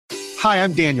Hi,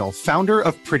 I'm Daniel, founder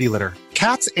of Pretty Litter.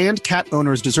 Cats and cat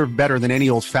owners deserve better than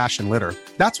any old-fashioned litter.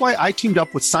 That's why I teamed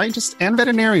up with scientists and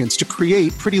veterinarians to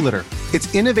create Pretty Litter. Its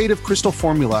innovative crystal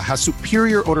formula has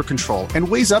superior odor control and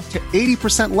weighs up to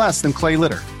 80% less than clay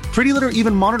litter. Pretty Litter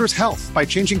even monitors health by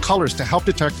changing colors to help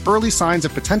detect early signs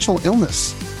of potential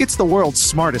illness. It's the world's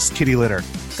smartest kitty litter.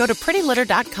 Go to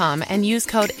prettylitter.com and use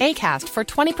code ACAST for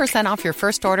 20% off your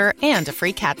first order and a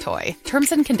free cat toy.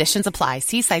 Terms and conditions apply.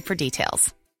 See site for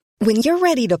details. When you're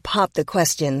ready to pop the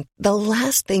question, the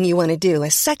last thing you want to do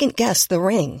is second-guess the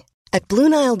ring. At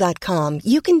BlueNile.com,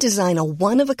 you can design a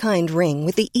one-of-a-kind ring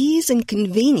with the ease and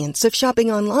convenience of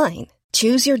shopping online.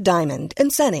 Choose your diamond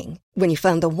and setting. When you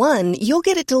find the one, you'll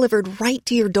get it delivered right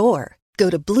to your door. Go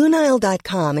to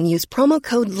BlueNile.com and use promo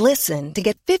code LISTEN to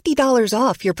get $50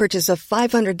 off your purchase of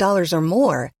 $500 or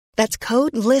more. That's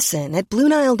code LISTEN at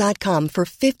BlueNile.com for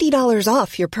 $50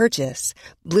 off your purchase.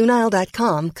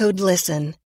 BlueNile.com, code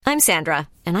LISTEN. I'm Sandra,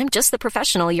 and I'm just the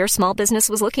professional your small business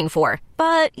was looking for.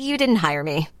 But you didn't hire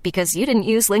me because you didn't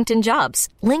use LinkedIn Jobs.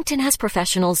 LinkedIn has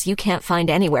professionals you can't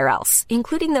find anywhere else,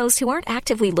 including those who aren't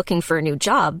actively looking for a new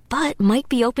job, but might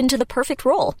be open to the perfect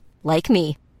role, like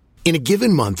me. In a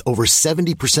given month, over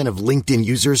 70% of LinkedIn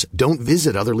users don't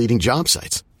visit other leading job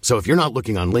sites. So if you're not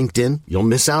looking on LinkedIn, you'll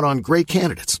miss out on great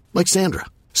candidates, like Sandra.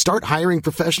 Start hiring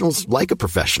professionals like a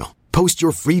professional. Post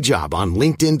your free job on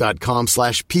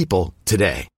linkedin.com/people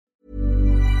today.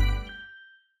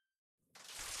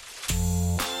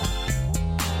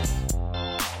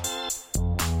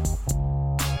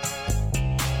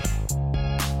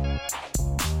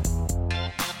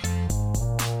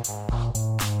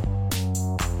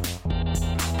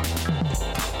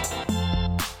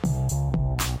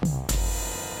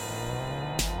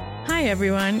 Hi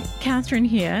everyone, Catherine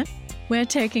here. We're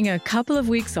taking a couple of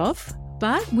weeks off,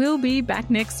 but we'll be back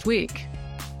next week.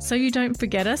 So you don't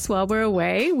forget us while we're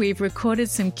away, we've recorded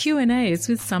some Q&As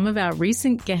with some of our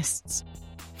recent guests.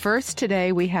 First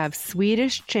today we have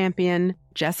Swedish champion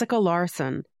Jessica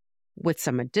Larsson with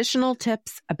some additional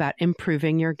tips about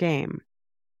improving your game.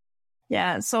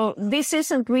 Yeah, so this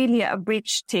isn't really a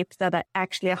bridge tip that I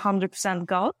actually 100%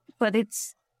 got, but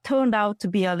it's turned out to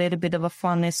be a little bit of a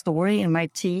funny story in my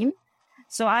team.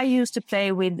 So I used to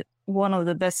play with one of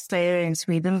the best players in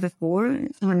Sweden before.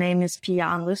 Her name is Pia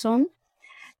Andersson.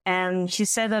 And she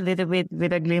said a little bit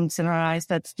with a glimpse in her eyes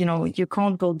that, you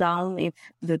can't go down if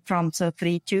the trumps are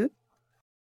 3-2.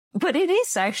 But it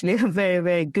is actually a very,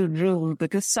 very good rule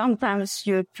because sometimes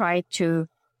you try to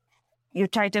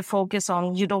focus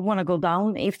on, you don't want to go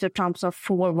down if the trumps are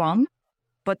 4-1,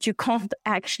 but you can't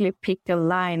actually pick a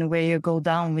line where you go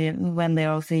down when they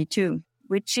are 3-2.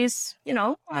 Which is,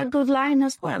 a good line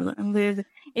as well. And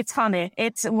it's funny.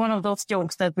 It's one of those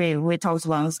jokes that we talked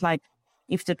about. It's like,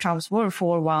 if the trumps were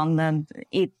 4-1, then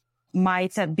it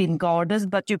might have been guarded,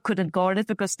 but you couldn't guard it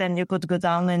because then you could go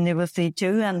down and it was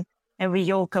 3-2. And we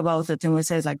joke about it and we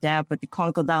say like, yeah, but you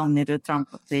can't go down if the trump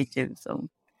is 3-2. So,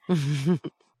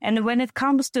 and when it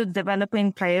comes to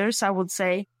developing players, I would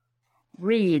say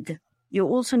read. You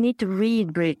also need to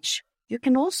read bridge. You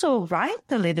can also write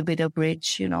a little bit of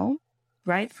bridge,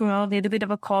 Write for a little bit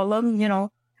of a column,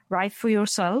 write for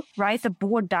yourself, write the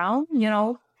board down,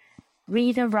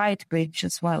 read and write bridge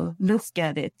as well. Look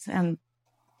at it and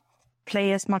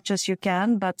play as much as you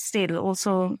can, but still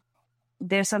also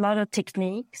there's a lot of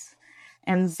techniques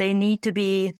and they need to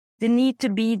be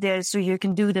there so you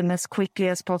can do them as quickly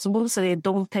as possible so they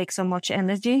don't take so much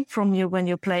energy from you when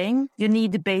you're playing. You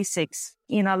need the basics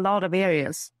in a lot of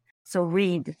areas. So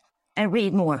read and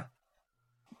read more.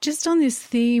 Just on this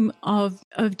theme of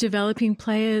developing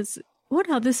players, what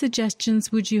other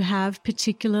suggestions would you have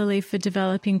particularly for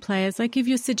developing players? Like if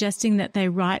you're suggesting that they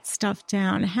write stuff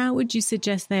down, how would you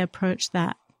suggest they approach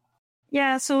that?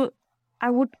 Yeah, so I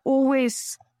would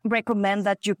always recommend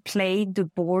that you play the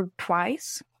board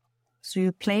twice. So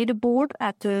you play the board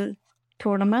at the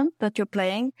tournament that you're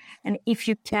playing. And if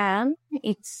you can,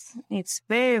 it's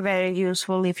very, very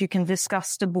useful if you can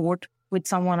discuss the board with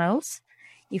someone else.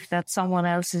 If that someone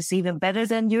else is even better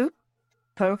than you,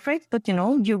 perfect. But,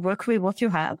 you work with what you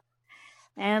have.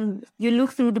 And you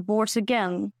look through the boards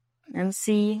again and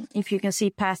see if you can see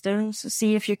patterns.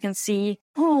 See if you can see,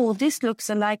 this looks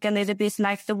like a little bit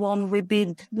like the one we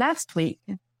did last week.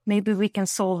 Maybe we can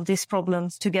solve these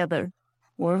problems together.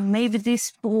 Or maybe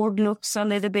this board looks a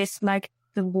little bit like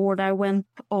the board I went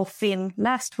off in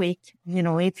last week.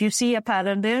 If you see a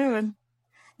pattern there,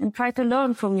 and try to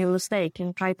learn from your mistake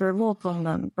and try to evolve from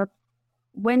them. But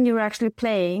when you're actually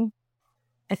playing,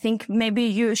 I think maybe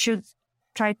you should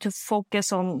try to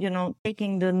focus on,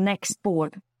 taking the next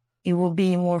board. It will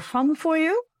be more fun for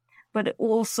you, but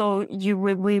also you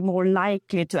will be more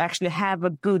likely to actually have a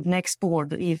good next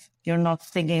board if you're not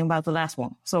thinking about the last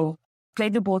one. So play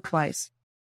the board twice.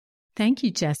 Thank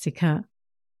you, Jessica.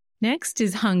 Next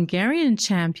is Hungarian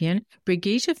champion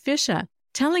Brigitte Fischer,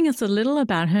 telling us a little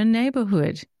about her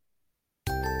neighborhood.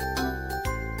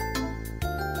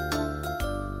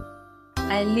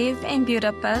 I live in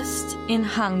Budapest, in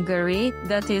Hungary.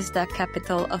 That is the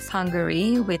capital of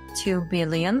Hungary with 2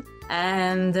 million.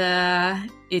 And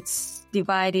it's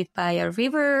divided by a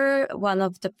river. One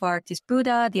of the part is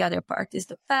Buda, the other part is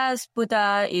the Pest.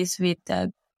 Buda is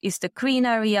the green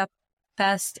area.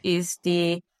 Pest is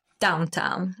the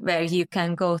downtown where you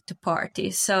can go to party.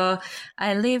 So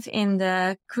I live in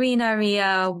the green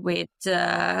area with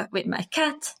my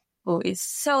cat, who is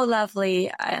so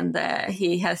lovely, and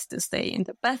he has to stay in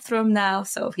the bathroom now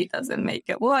so he doesn't make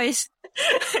a voice.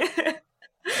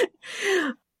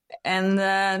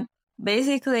 And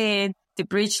basically the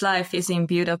bridge life is in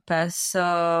Budapest,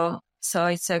 so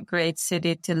it's a great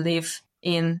city to live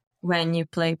in when you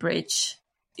play bridge.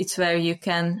 It's where you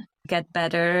can get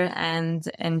better and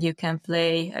you can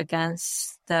play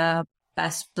against the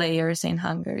best players in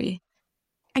Hungary.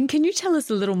 And can you tell us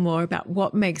a little more about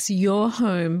what makes your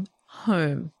home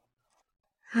home?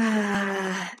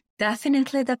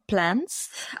 Definitely the plants.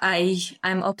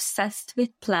 I'm obsessed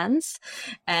with plants,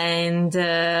 and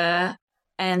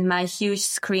my huge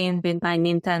screen with my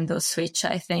Nintendo Switch.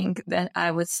 I think that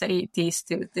I would say these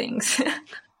two things.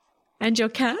 And your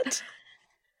cat?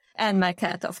 And my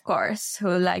cat, of course,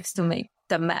 who likes to make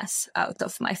the mess out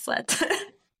of my flat.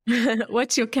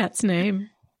 What's your cat's name?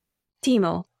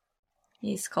 Timo.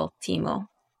 He's called Timo.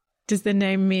 Does the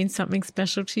name mean something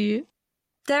special to you?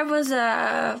 There was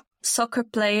a soccer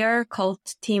player called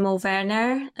Timo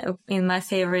Werner in my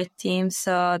favorite team,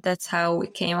 so that's how we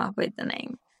came up with the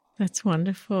name. That's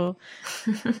wonderful.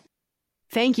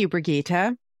 Thank you,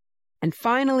 Brigitte. And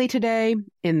finally today,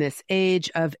 in this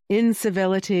age of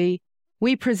incivility,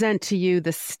 we present to you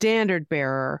the standard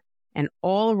bearer and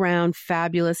all-around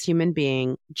fabulous human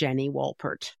being, Jenny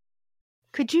Wolpert.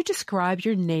 Could you describe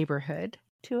your neighborhood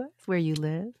to us, where you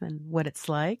live and what it's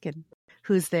like and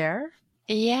who's there?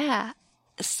 Yeah.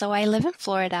 So I live in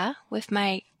Florida with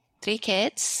my 3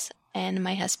 kids and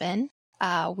my husband.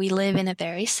 We live in a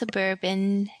very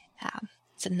suburban,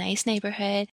 it's a nice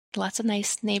neighborhood, lots of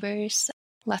nice neighbors,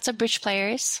 lots of bridge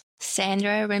players.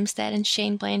 Sandra Rimstead and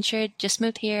Shane Blanchard just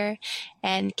moved here,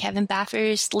 and Kevin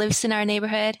Baffers lives in our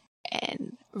neighborhood,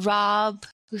 and Rob,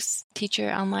 who's a teacher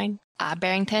online,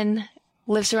 Barrington,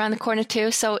 lives around the corner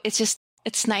too. So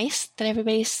it's nice that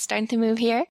everybody's starting to move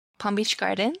here. Palm Beach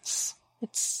Gardens,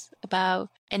 it's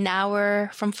about an hour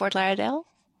from Fort Lauderdale.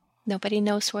 Nobody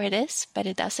knows where it is, but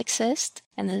it does exist,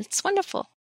 and it's wonderful.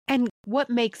 And what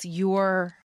makes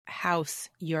your house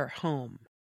your home?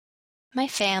 My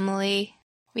family.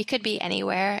 We could be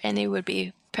anywhere, and it would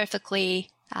be perfectly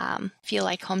feel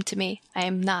like home to me. I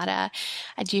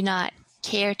do not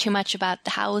care too much about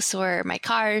the house or my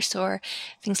cars or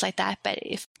things like that. But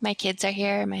if my kids are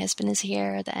here, my husband is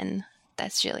here, then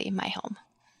that's really my home.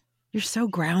 You're so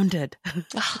grounded.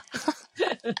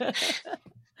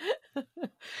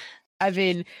 I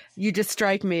mean, you just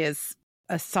strike me as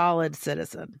a solid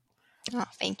citizen. Oh,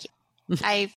 thank you.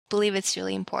 I believe it's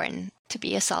really important to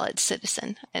be a solid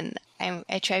citizen, and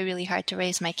I try really hard to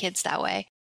raise my kids that way.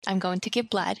 I'm going to give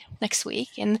blood next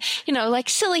week, and, like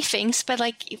silly things, but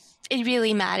like it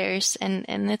really matters, and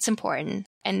it's important.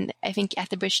 And I think at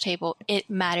the bridge table, it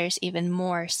matters even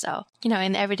more so.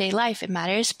 In everyday life, it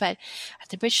matters, but at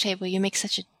the bridge table, you make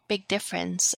such a big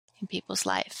difference in people's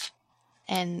life.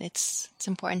 And it's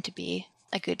important to be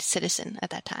a good citizen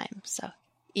at that time. So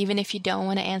even if you don't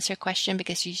want to answer a question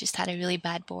because you just had a really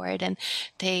bad board, and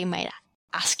they might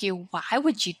ask you, why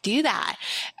would you do that?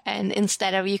 And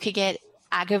instead of, you could get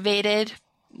aggravated,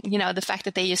 the fact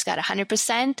that they just got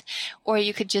 100%, or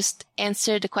you could just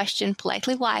answer the question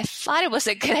politely. Well, I thought it was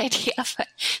a good idea, but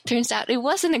turns out it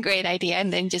wasn't a great idea,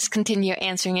 and then just continue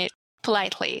answering it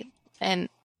politely. And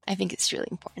I think it's really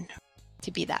important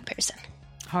to be that person.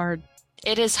 Hard.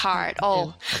 It is hard.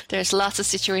 There's lots of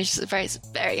situations where it's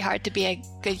very hard to be a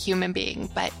good human being,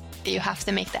 but you have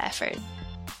to make the effort.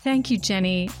 Thank you,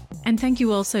 Jenny. And thank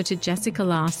you also to Jessica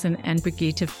Larsson and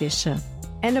Brigitte Fischer.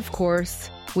 And of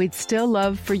course, we'd still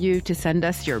love for you to send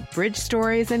us your bridge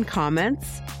stories and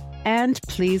comments. And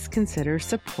please consider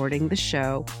supporting the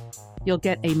show. You'll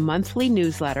get a monthly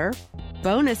newsletter,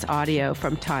 bonus audio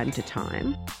from time to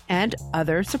time, and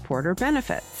other supporter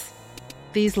benefits.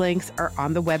 These links are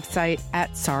on the website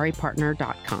at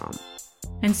sorrypartner.com.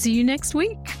 And see you next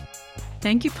week.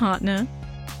 Thank you, partner.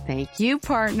 Thank you,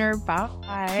 partner. Bye.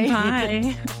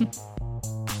 Bye.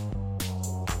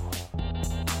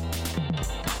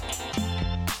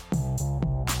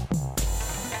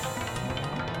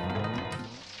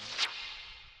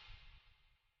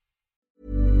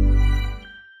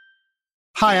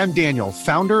 Hi, I'm Daniel,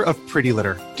 founder of Pretty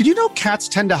Litter. Did you know cats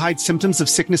tend to hide symptoms of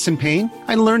sickness and pain?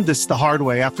 I learned this the hard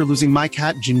way after losing my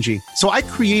cat, Gingy. So I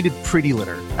created Pretty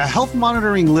Litter, a health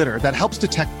monitoring litter that helps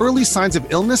detect early signs of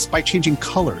illness by changing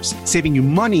colors, saving you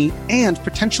money and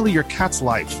potentially your cat's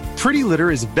life. Pretty Litter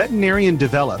is veterinarian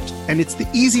developed, and it's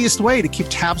the easiest way to keep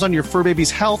tabs on your fur baby's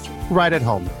health right at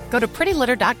home. Go to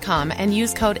prettylitter.com and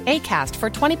use code ACAST for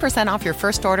 20% off your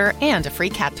first order and a free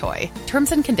cat toy.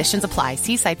 Terms and conditions apply.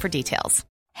 See site for details.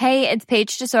 Hey, it's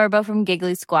Paige DeSorbo from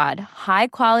Giggly Squad. High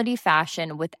quality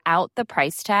fashion without the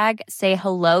price tag. Say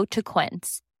hello to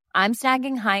Quince. I'm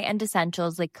snagging high-end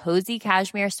essentials like cozy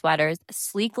cashmere sweaters,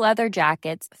 sleek leather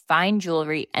jackets, fine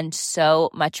jewelry, and so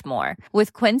much more.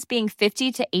 With Quince being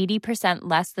 50 to 80%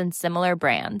 less than similar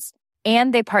brands.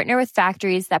 And they partner with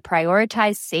factories that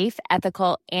prioritize safe,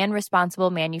 ethical, and responsible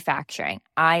manufacturing.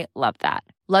 I love that.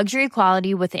 Luxury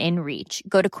quality within reach.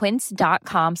 Go to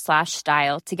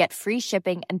quince.com/style to get free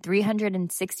shipping and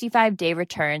 365-day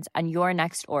returns on your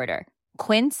next order.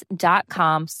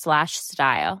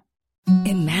 Quince.com/style.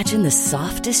 Imagine the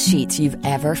softest sheets you've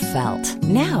ever felt.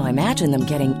 Now imagine them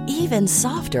getting even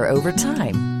softer over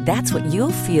time. That's what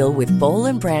you'll feel with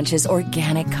Boll & Branch's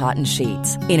organic cotton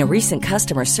sheets. In a recent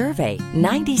customer survey,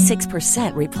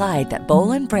 96% replied that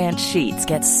Boll & Branch sheets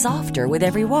get softer with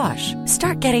every wash.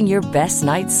 Start getting your best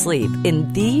night's sleep in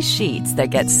these sheets that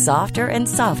get softer and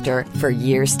softer for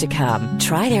years to come.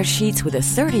 Try their sheets with a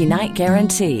 30-night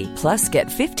guarantee. Plus, get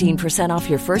 15% off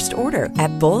your first order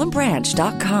at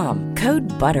bollandbranch.com. Code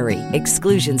BUTTERY.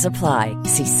 Exclusions apply.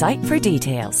 See site for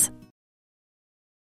details.